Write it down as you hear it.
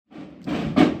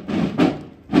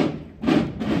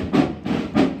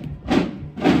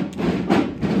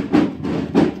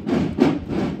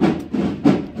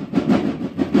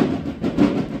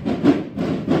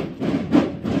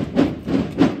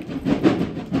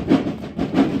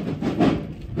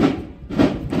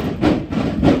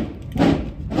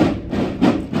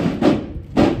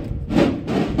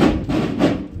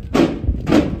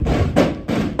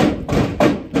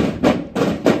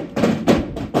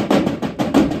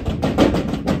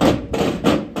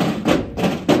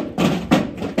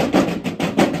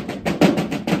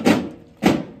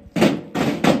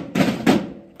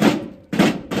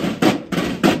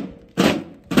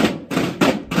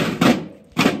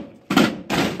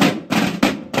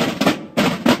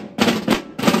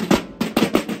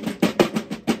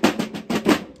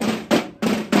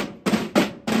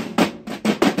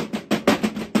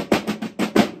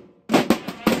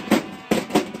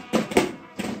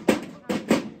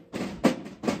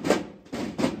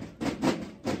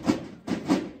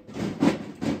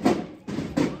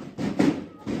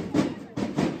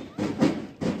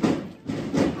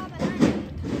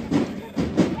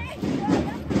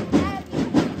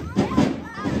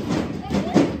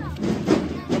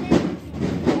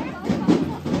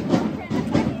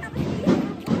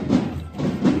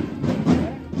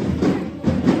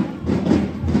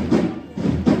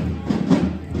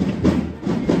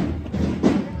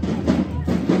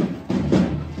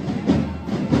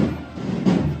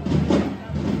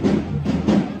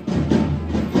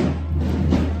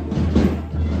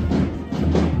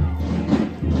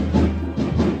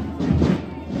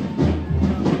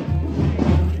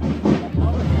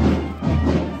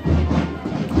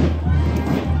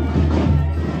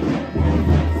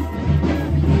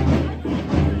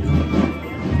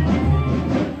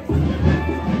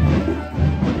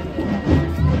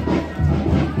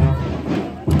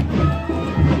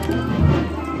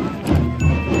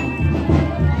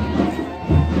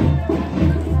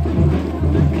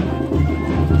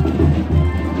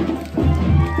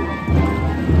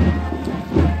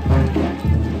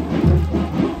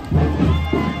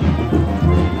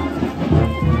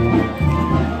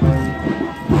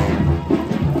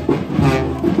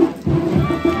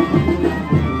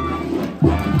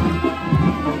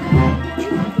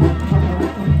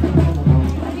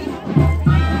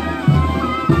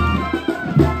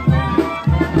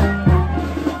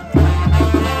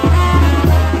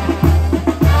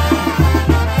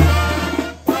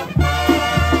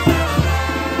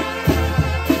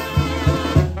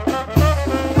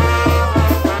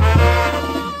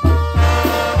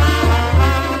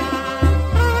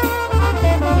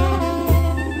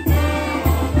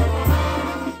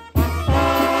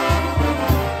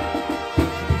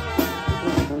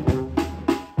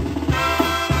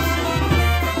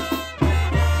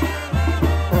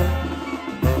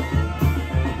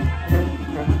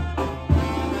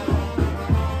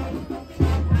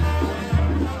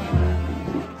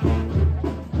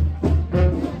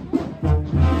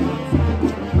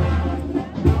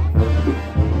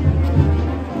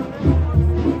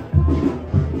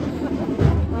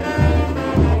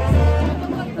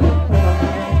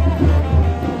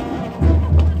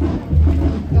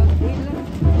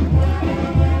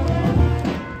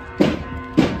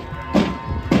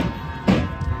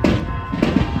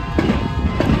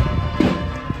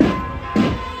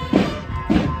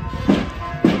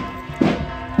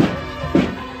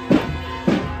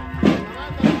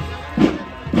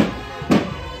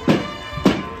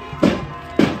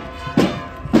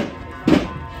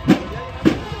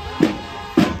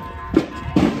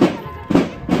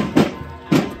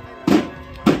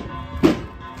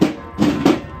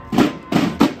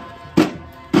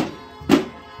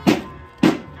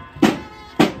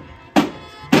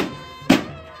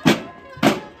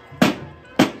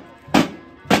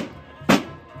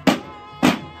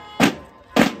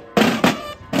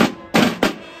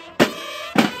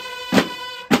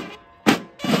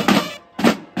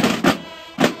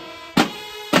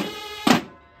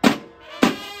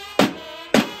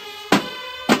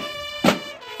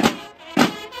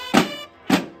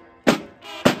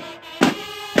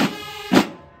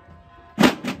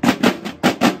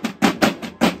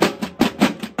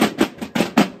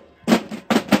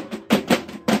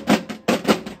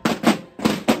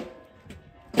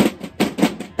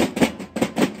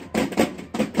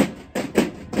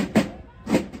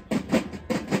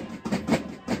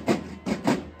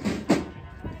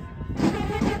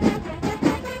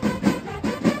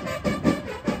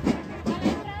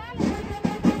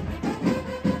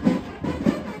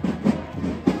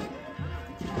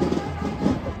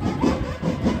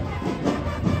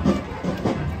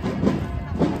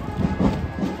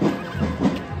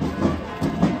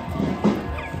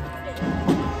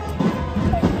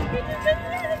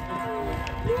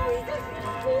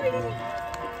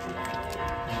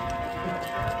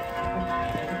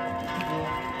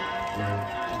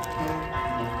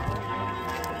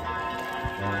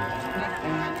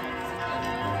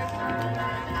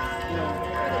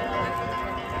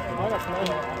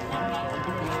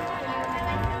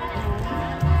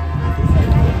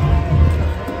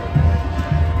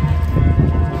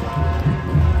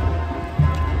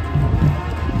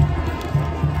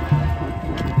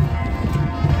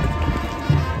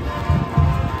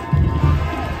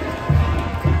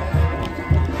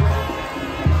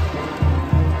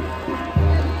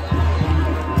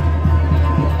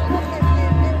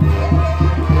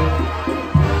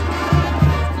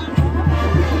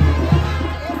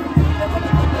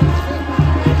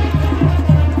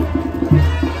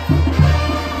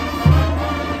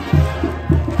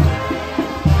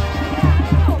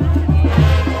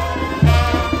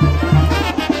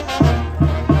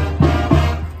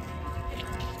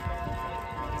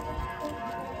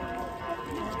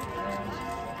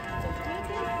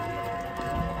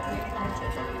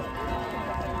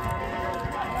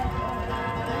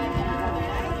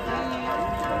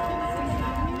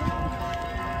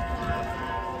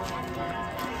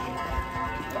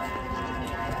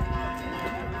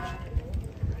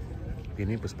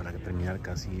Bien, y pues para terminar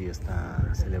casi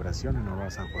esta celebración en honor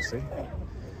a San José,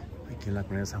 aquí en la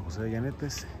comunidad de San José de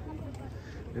Llanetes,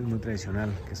 es muy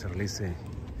tradicional que se realice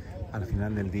al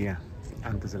final del día,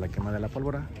 antes de la quema de la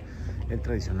pólvora, el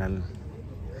tradicional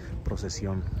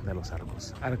procesión de los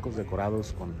arcos. Arcos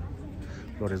decorados con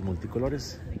flores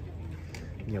multicolores,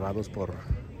 llevados por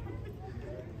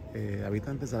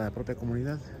habitantes de la propia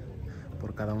comunidad,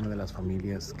 por cada una de las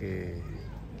familias que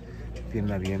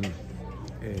tienen a bien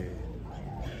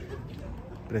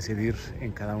presidir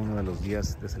en cada uno de los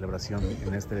días de celebración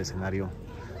en este escenario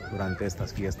durante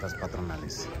estas fiestas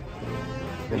patronales.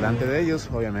 Delante de ellos,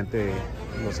 obviamente,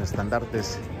 los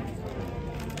estandartes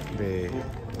de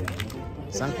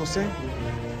San José,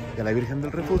 de la Virgen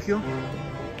del Refugio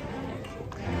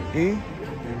y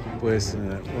pues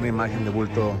una imagen de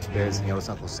bulto del Señor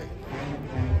San José.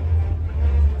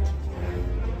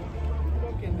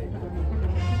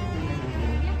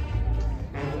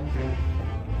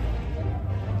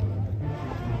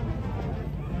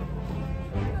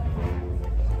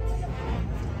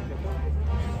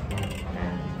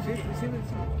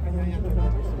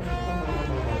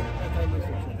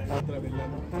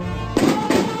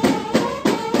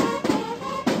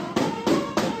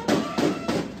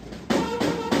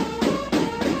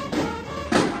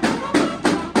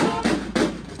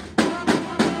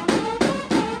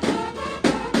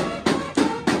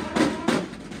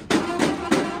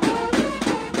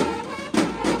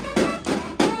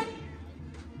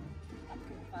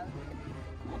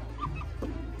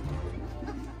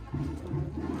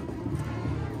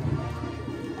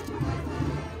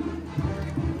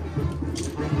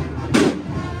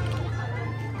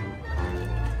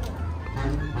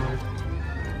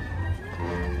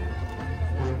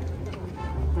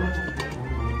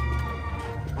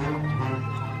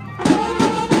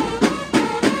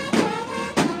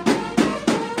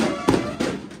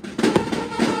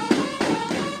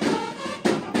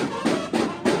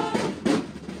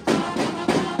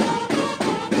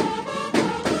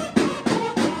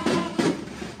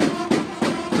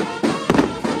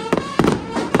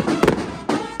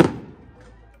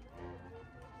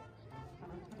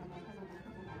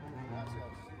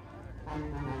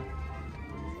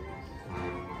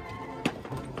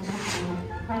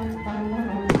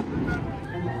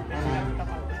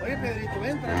 Oye, Pedrito,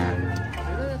 entra.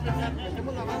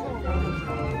 Hacemos la banda.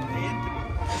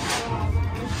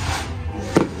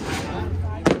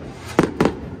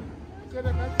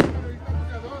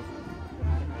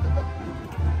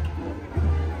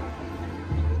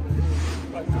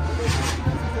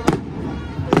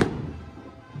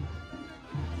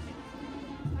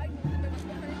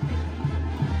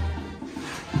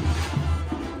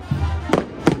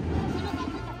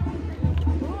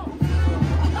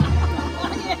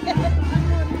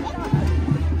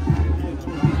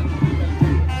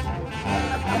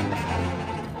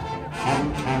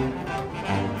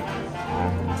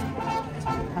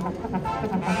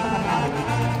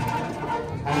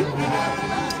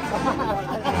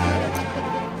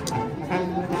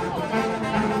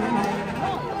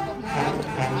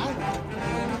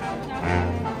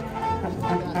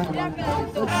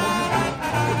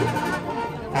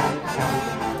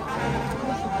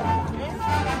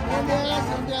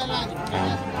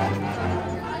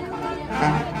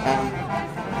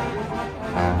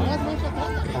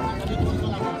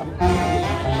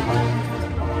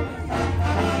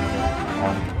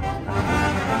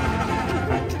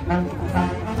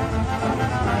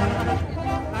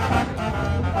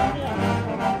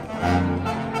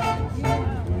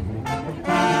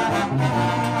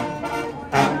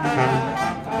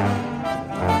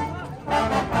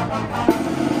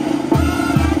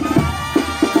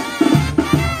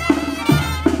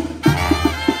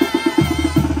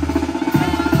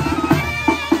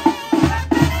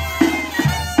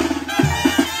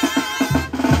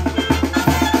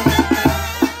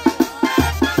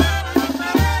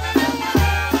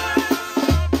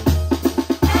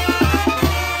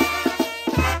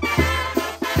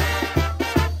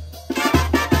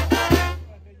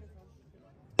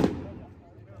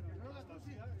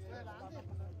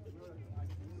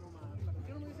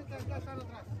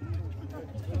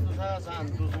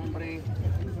 santos, hombre.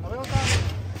 A ver, otra.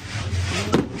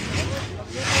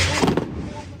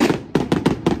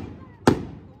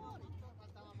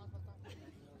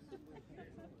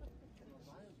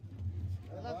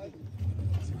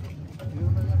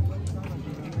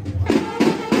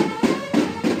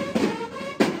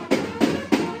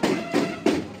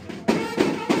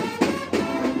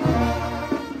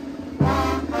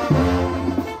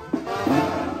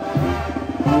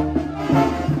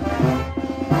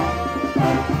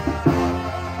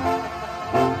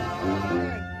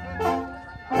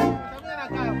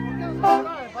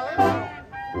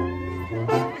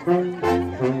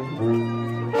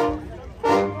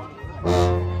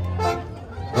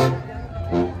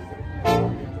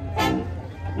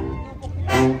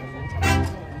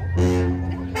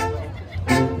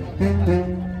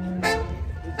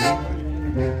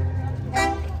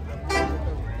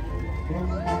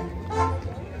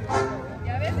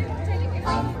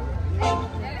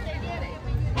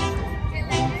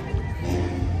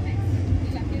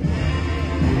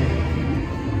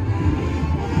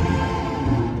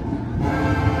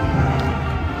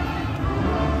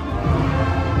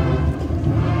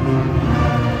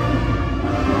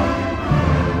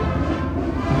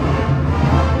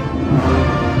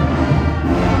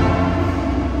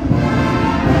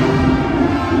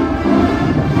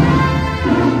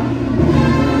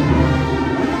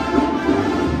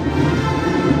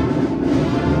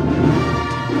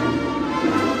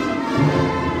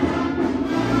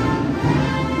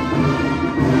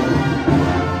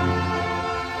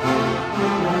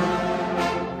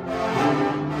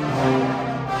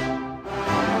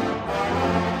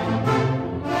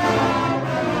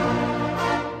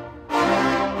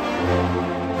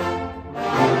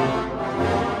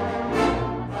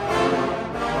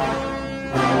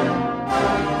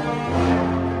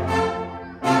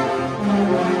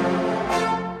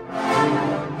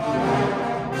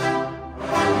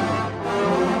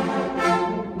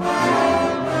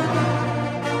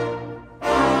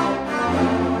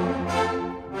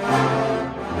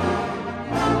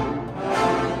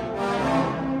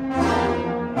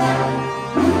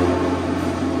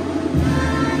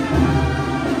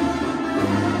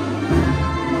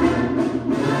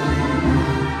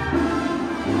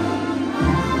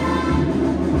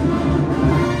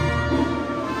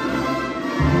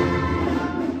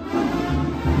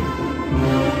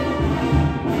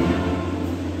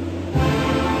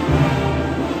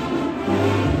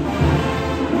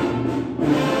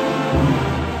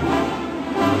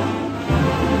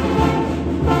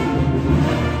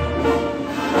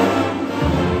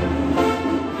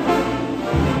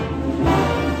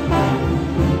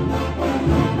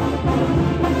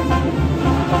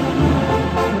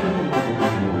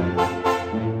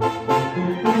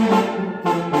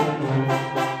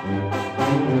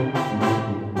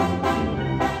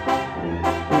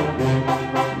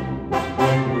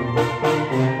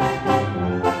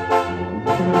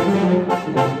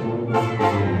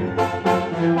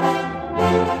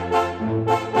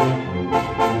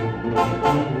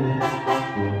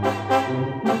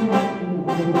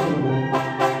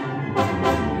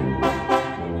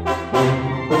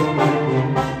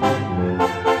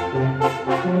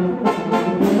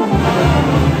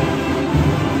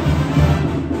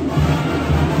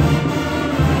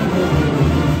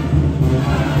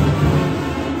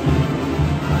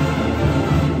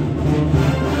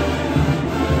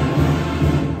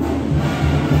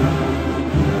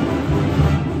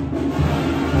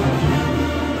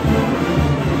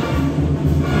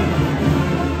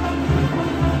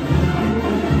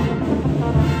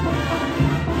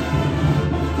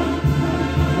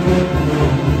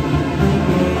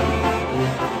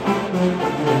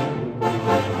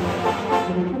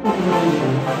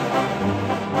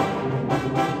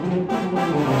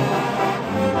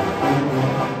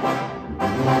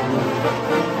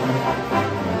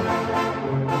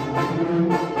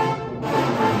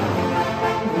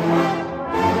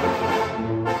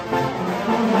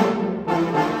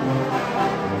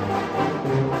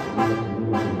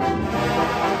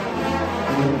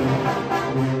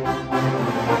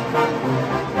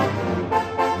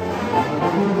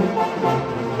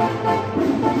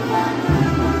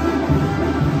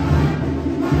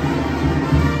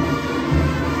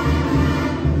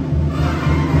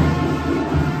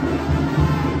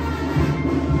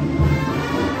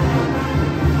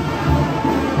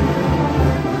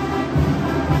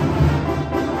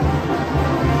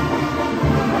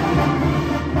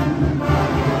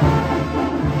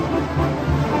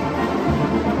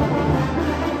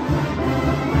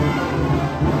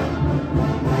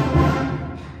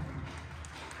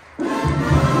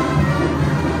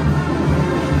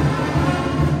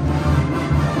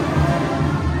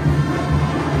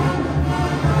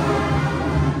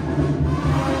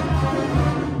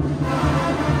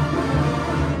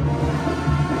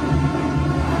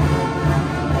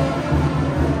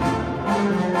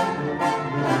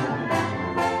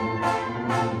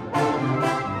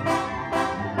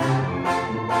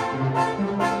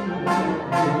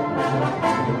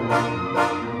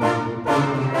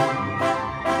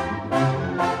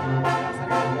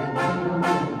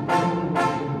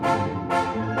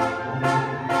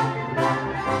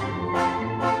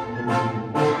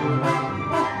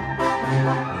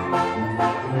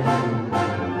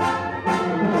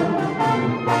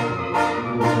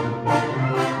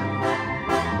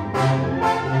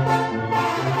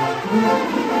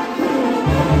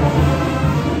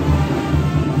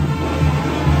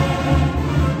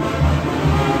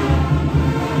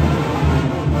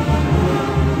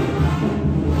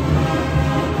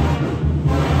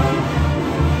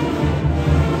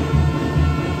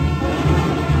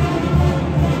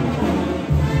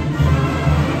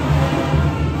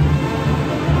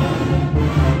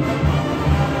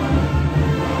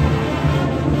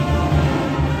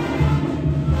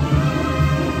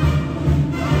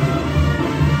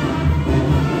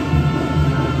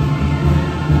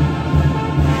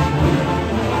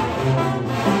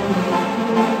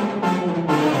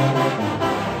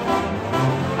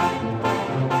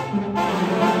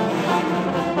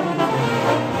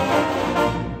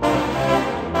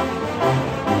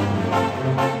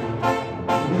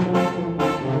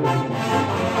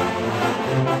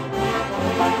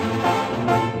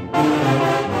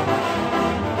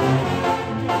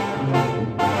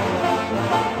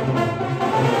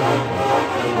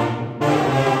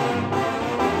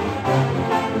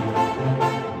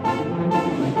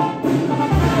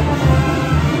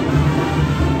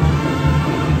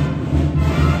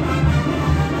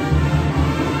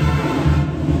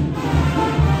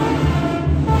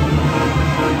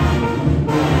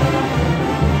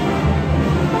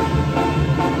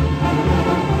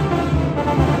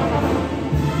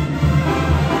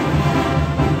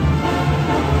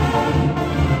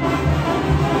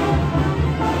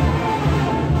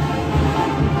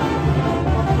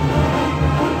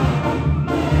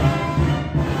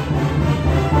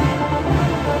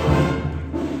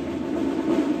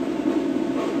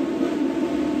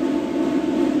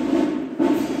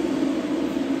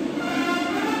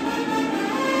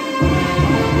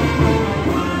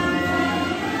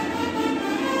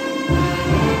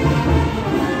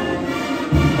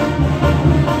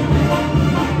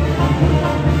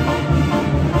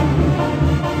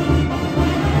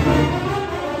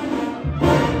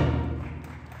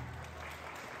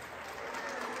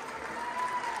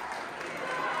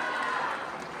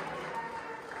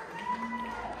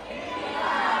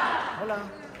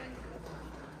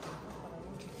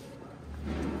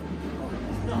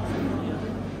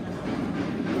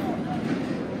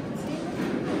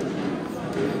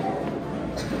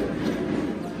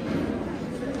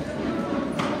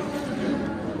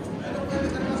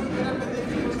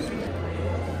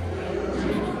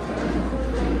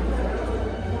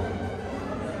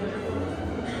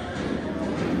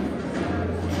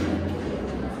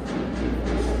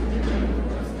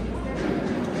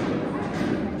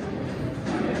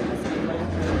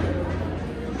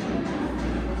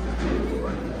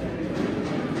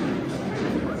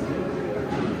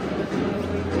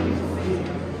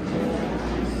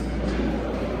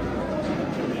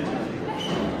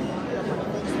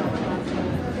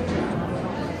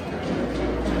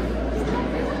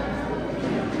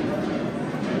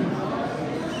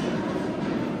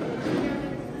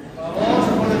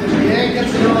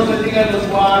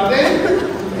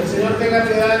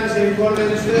 misericordia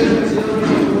de ustedes, que el Señor nos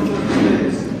bendiga a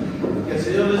ustedes. Que el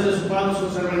Señor les dé su paz, su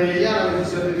serenidad, la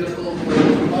bendición de Dios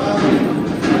Todopoderoso, Padre,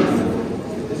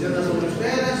 descienda sobre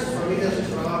ustedes, sus familias, sus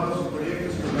trabajos, sus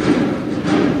proyectos, sus proyectos.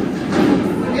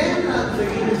 Muy bien, a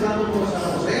seguir estando con San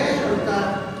José, ahorita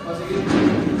va a seguir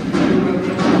un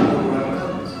hermano,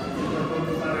 ¿verdad? No puedo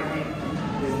estar aquí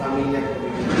en familia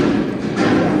conmigo.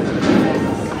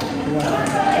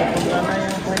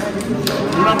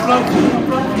 Un aplauso, un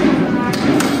aplauso.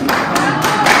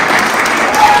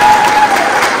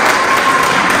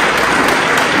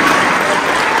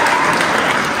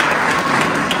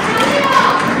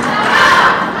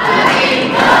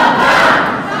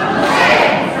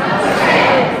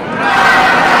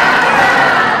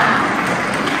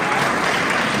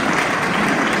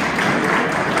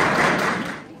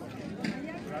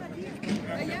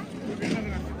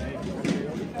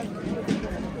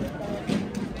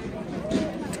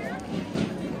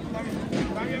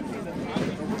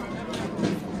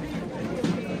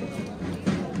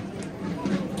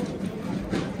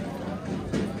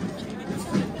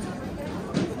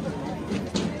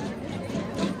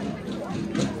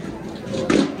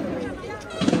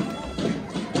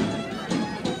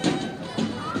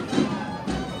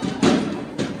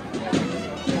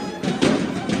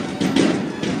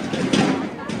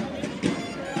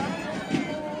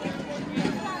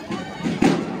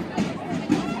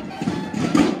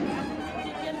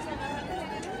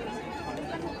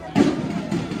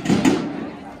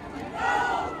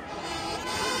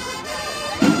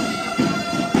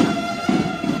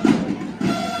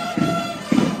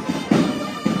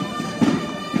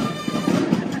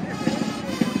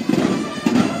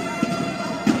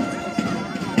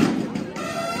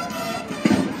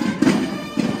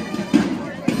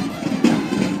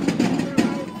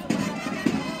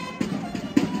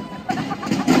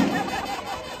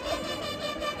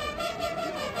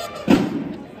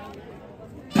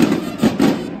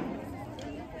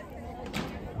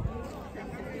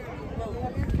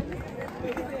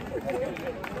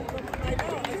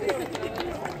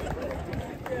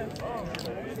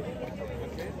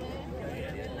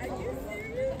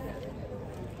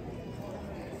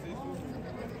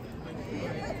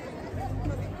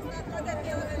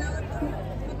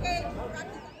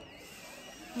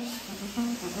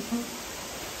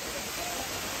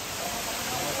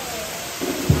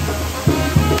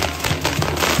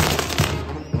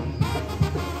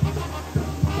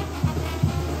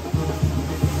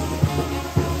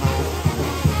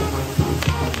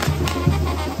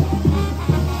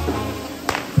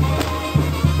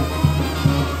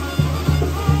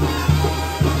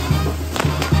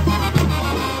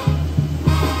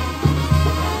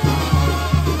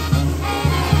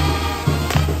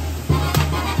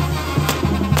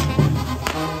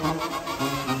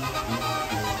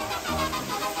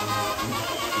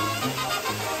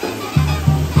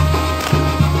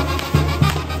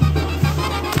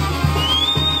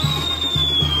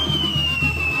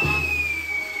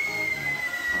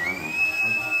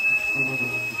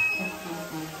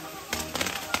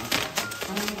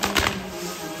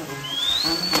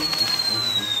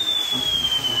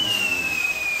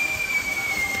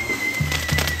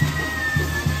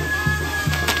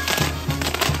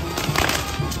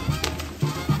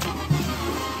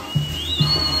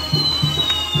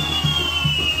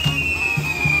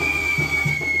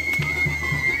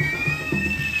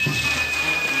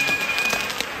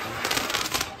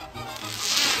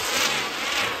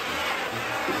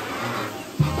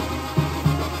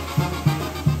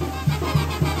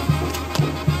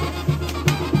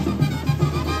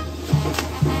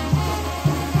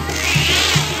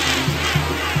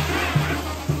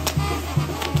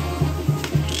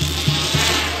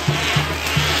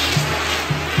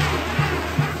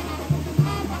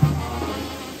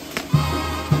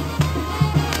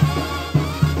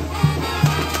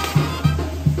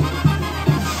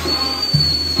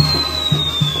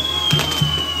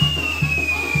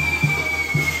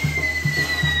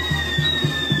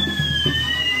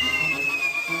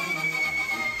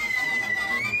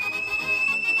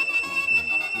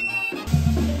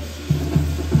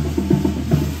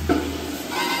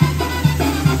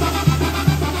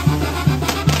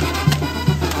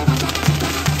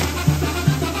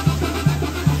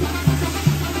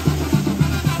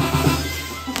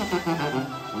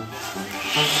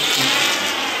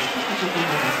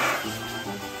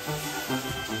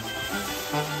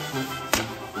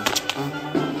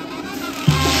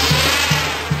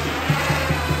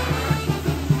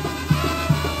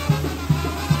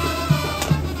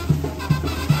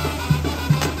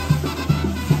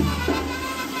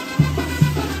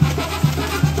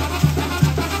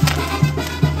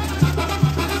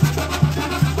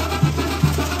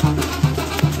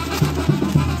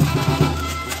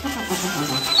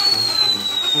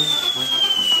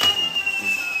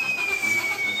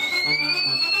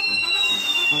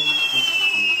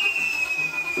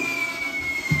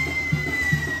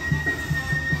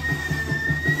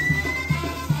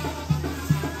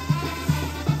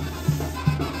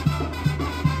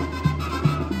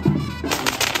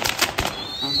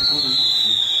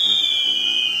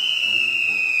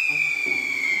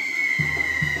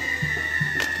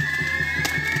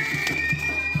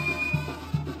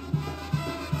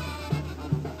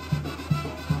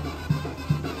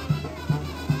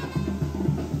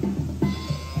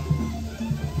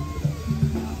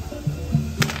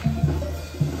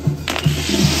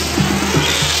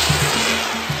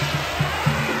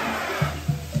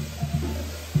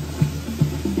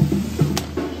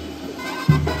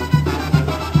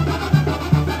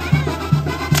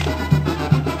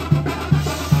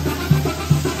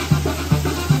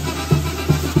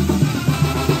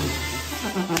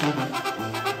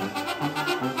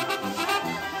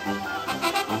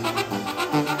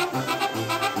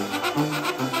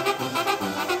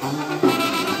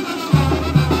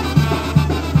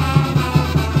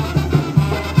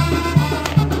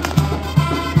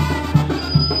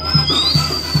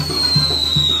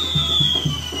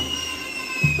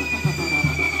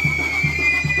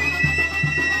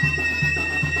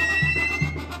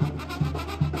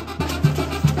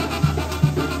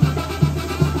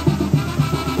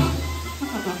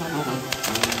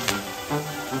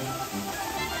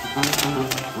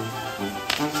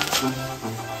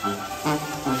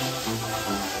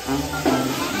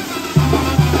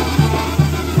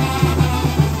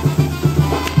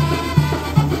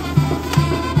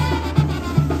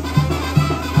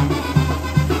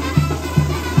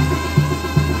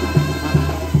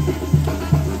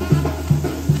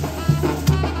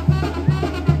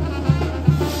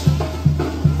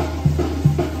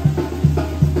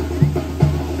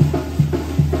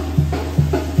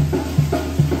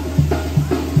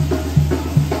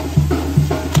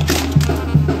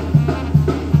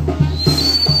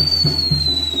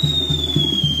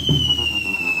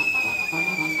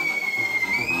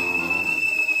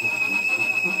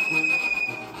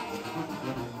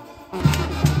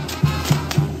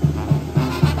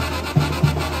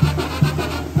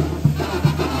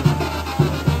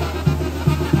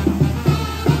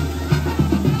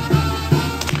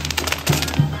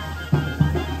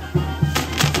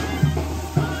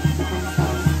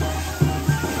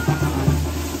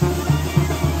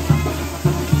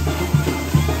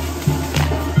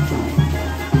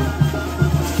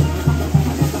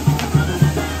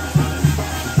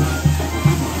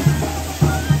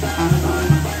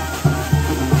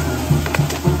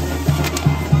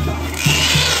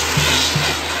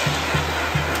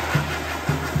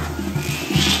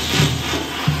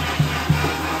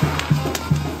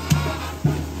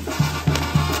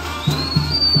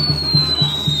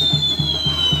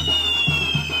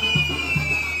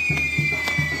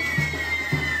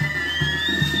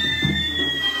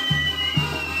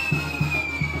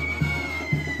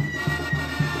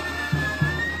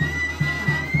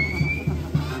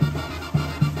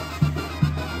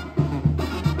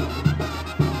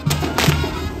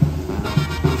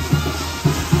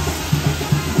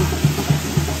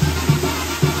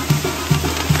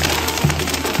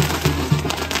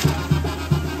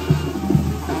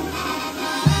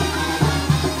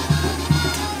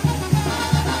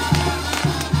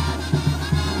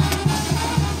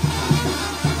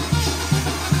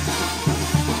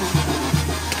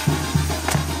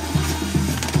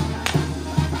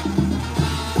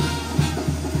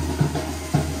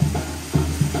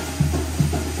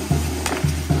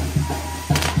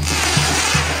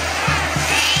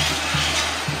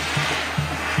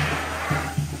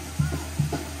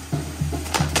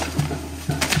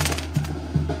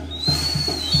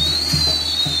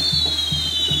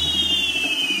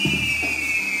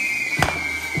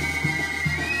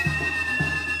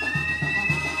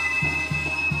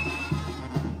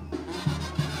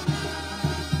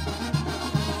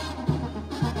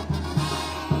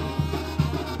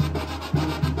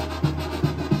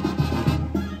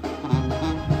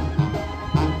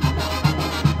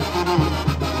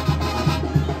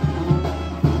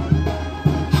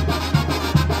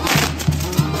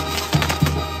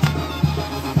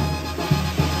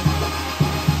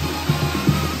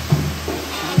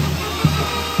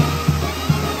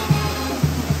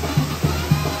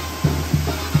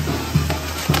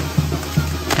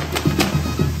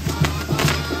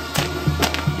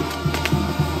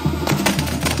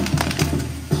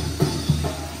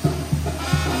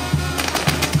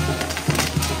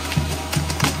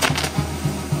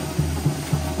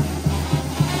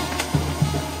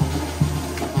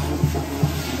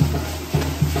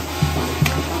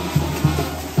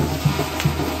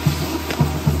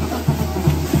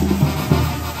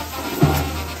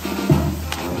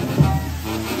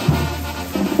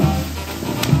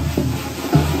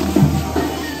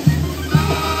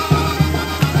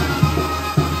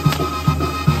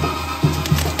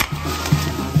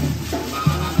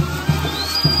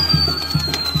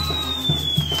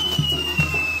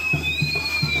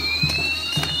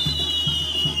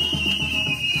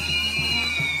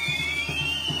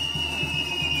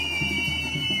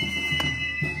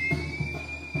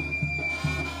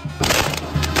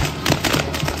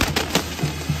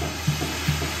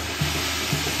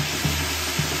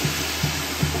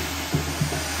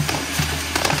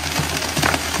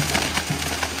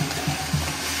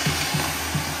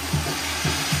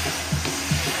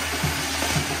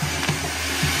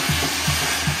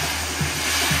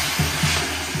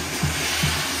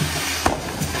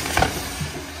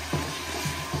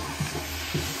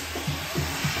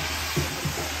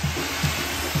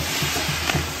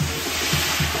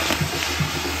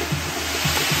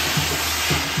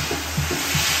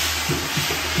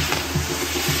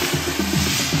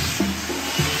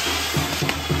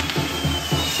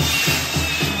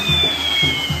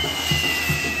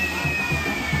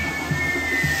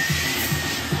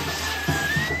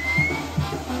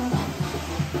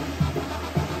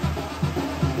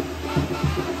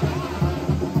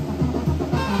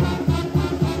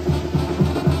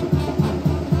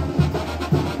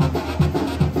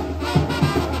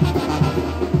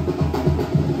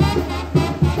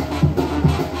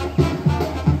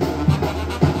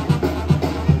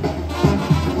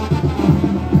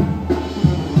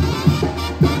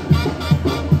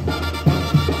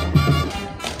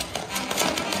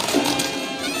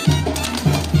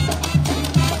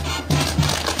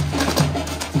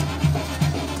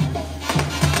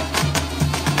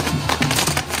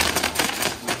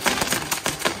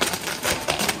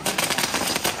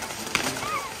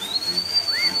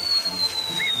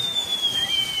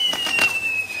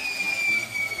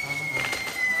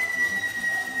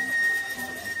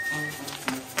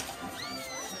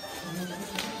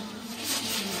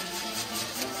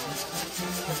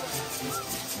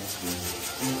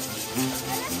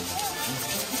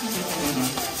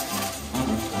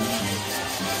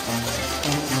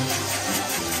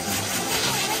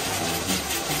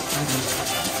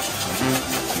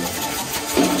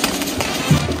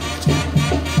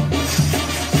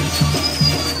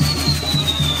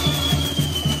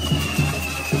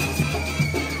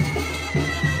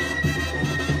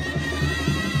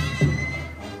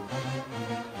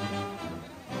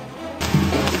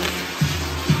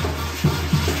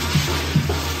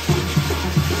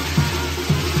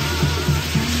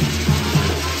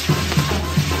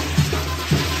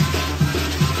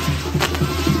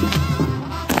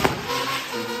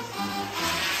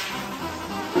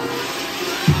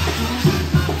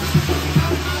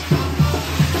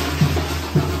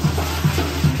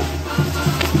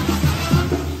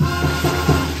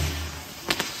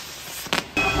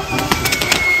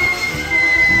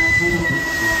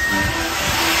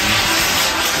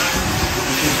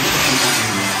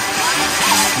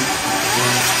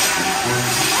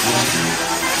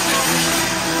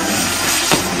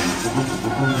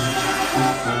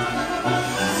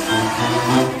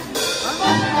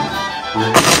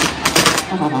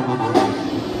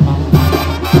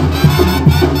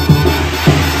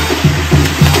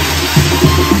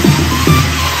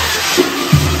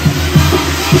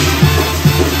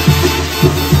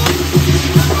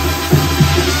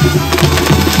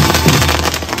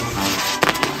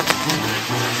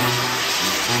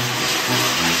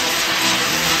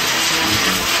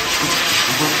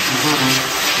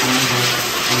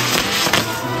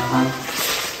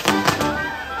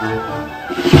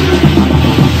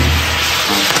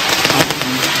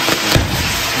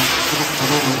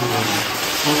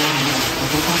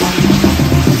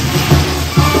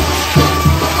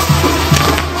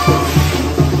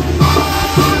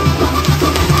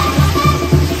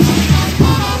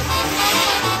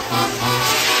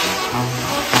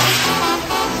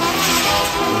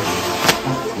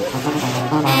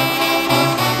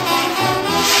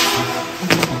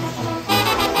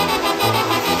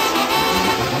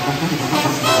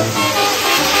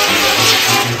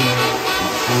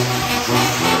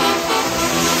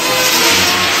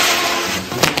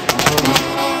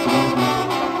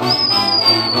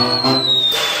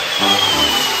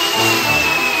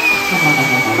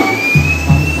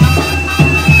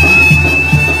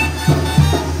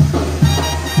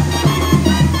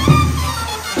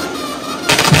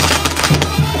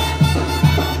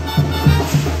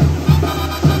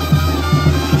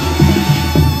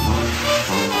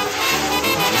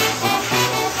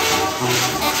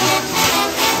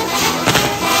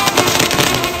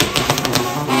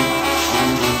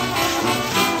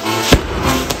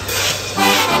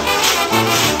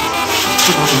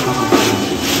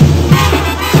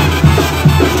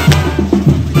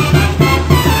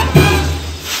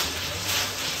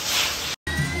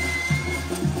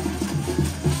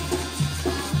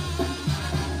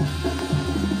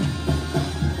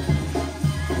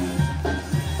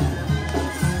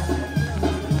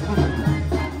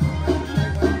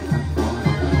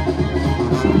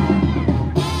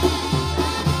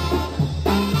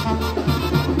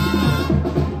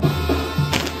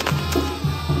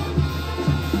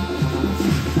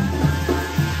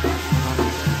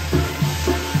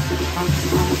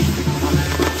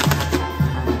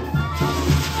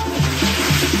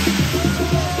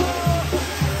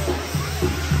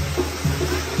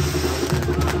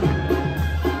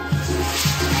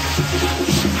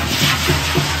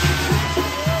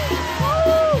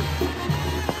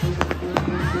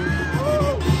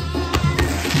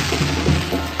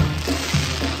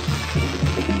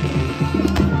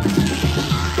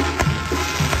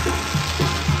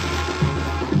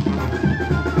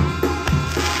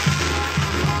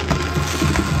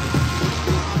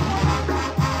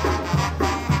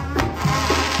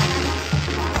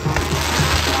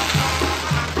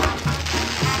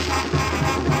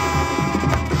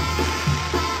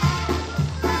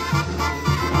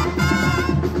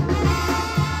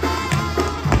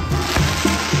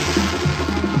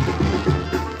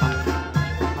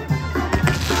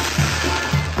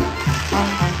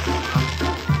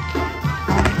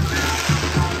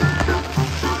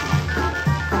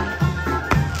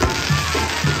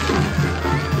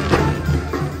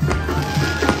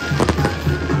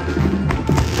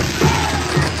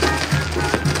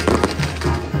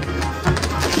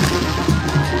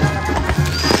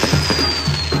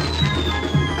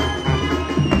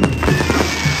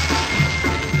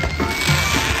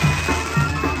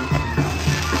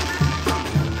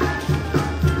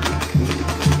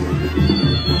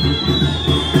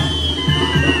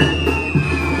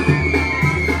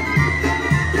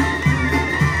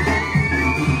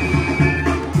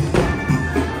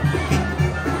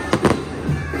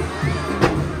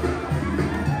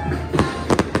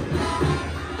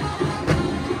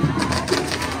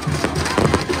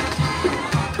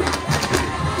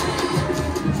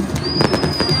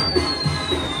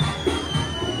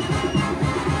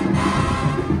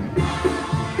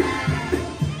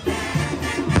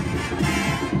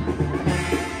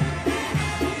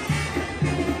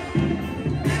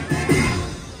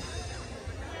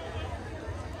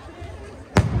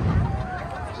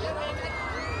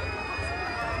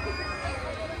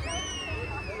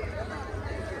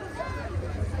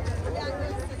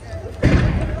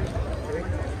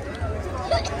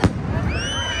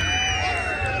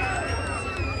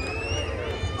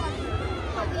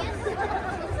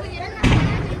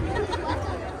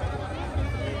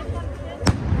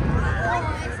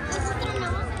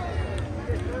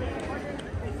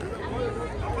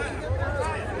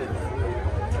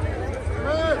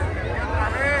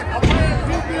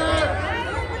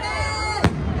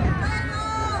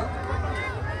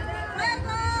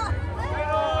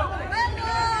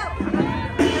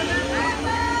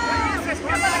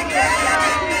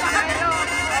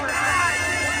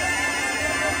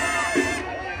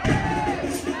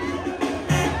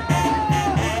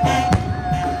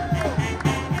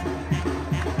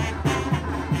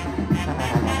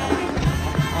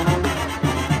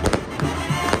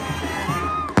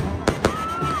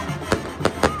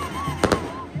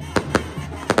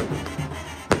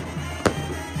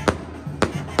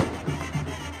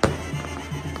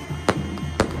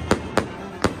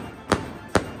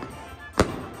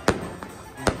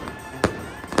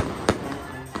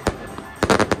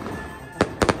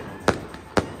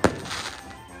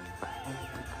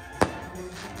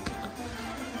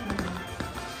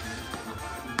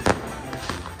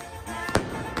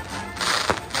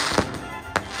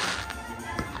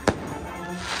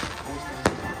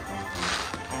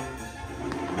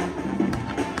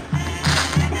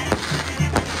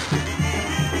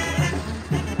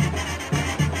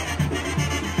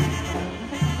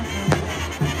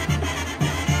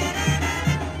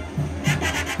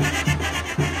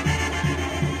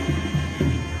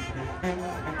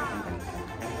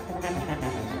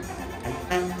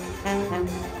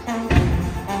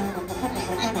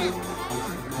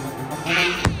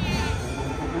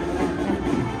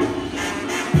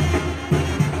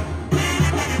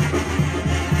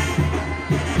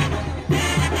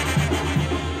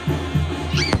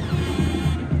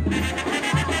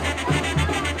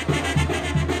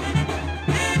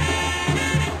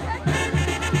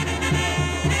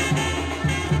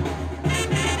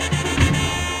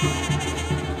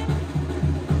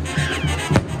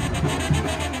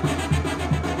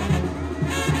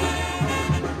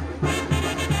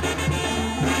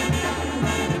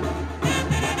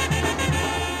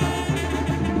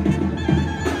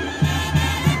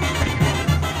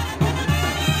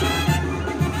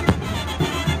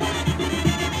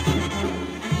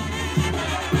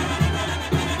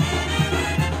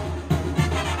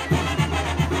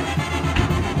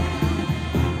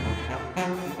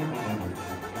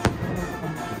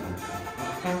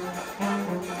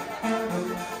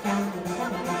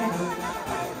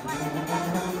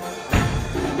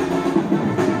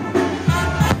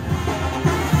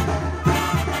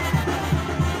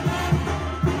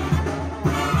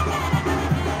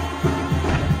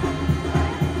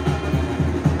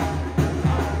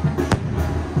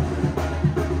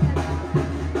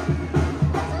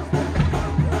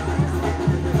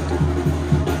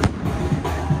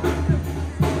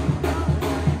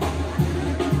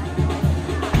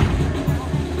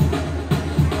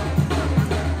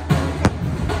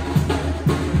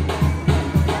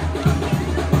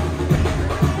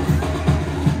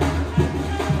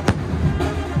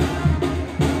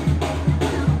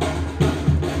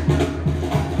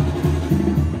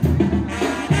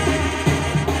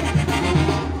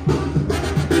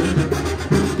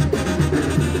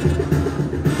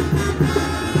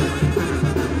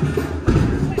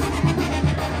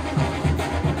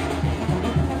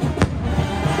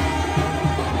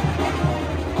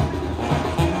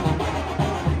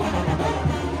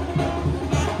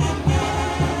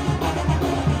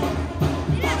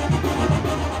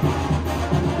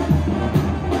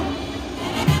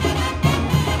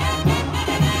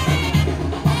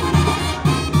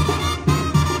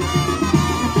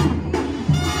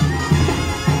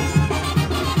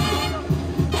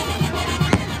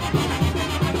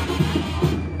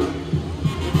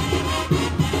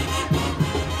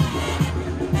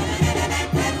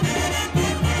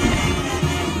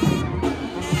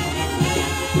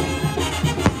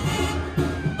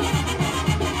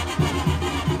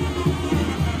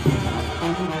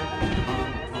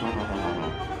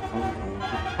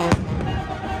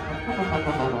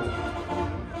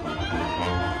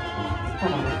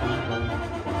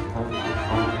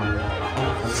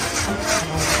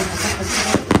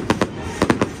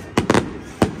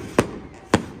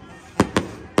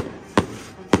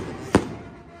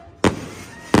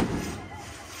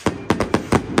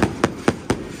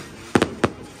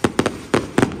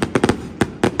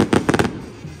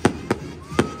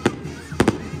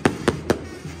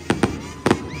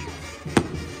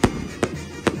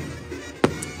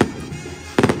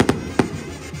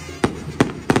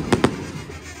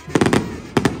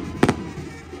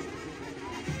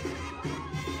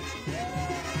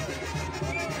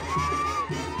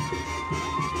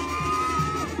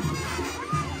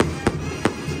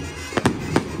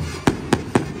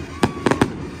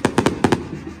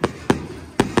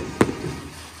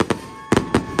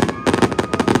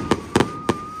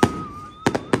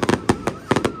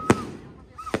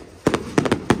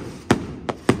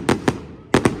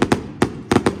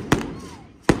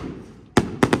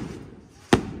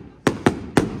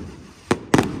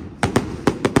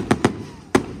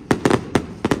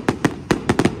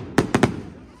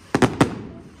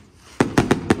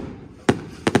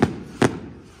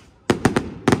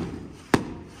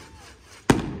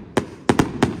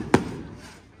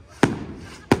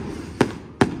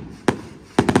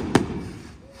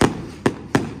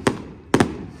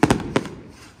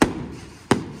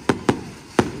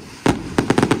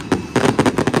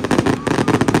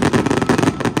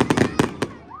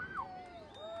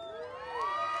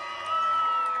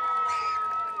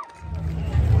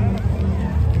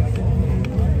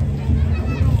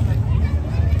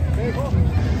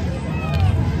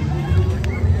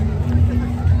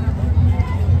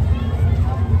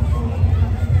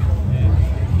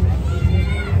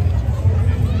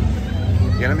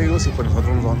 amigos, y pues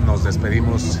nosotros nos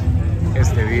despedimos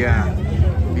este día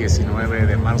 19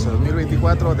 de marzo de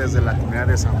 2024 desde la comunidad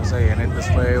de San José de Llanetes.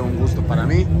 Fue un gusto para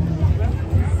mí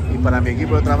y para mi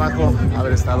equipo de trabajo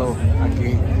haber estado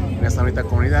aquí en esta bonita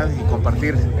comunidad y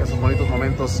compartir esos bonitos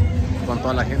momentos con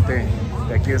toda la gente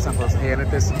de aquí de San José de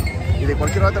Llanetes y de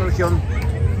cualquier otra región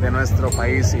de nuestro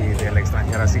país y del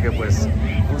extranjero. Así que pues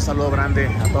un saludo grande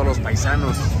a todos los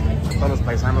paisanos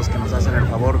que nos hacen el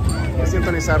favor de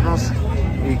sintonizarnos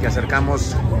y que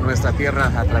acercamos nuestra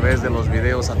tierra a través de los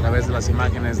videos, a través de las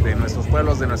imágenes de nuestros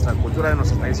pueblos, de nuestra cultura, de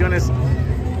nuestras tradiciones.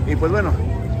 Y pues bueno,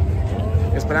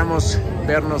 esperamos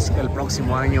vernos el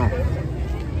próximo año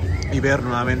y ver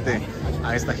nuevamente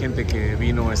a esta gente que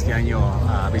vino este año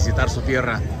a visitar su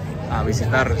tierra, a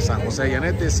visitar San José de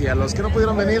Llanetes, y a los que no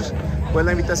pudieron venir, pues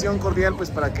la invitación cordial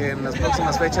pues para que en las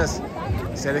próximas fechas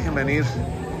se dejen venir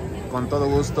con todo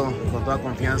gusto, con toda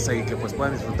confianza, y que pues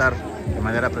puedan disfrutar de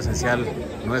manera presencial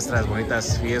nuestras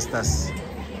bonitas fiestas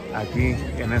aquí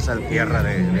en esta tierra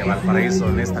de Valparaíso,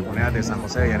 en esta comunidad de San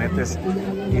José de Llanetes.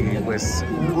 Y pues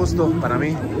un gusto para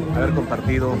mí haber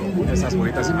compartido esas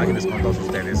bonitas imágenes con todos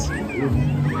ustedes.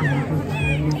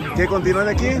 ¿Qué continúa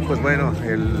de aquí? Pues bueno,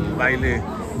 el baile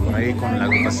por ahí con la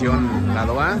agrupación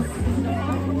Lado A.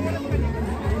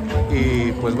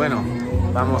 Y pues bueno,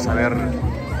 vamos a ver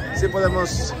si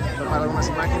podemos tomar algunas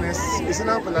imágenes, y si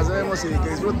no, pues las vemos, y que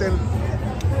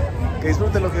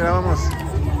disfruten lo que grabamos,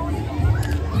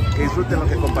 que disfruten lo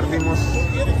que compartimos,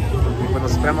 y pues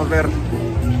nos esperamos ver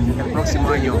el próximo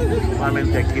año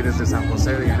nuevamente aquí desde San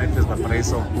José de Llanetes,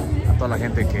 Valparaíso, a toda la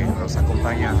gente que nos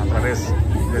acompaña a través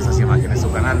de esas imágenes,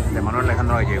 su canal de Manuel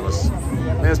Alejandro Gallegos.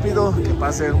 Me despido, que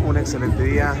pasen un excelente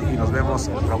día y nos vemos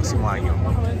el próximo año.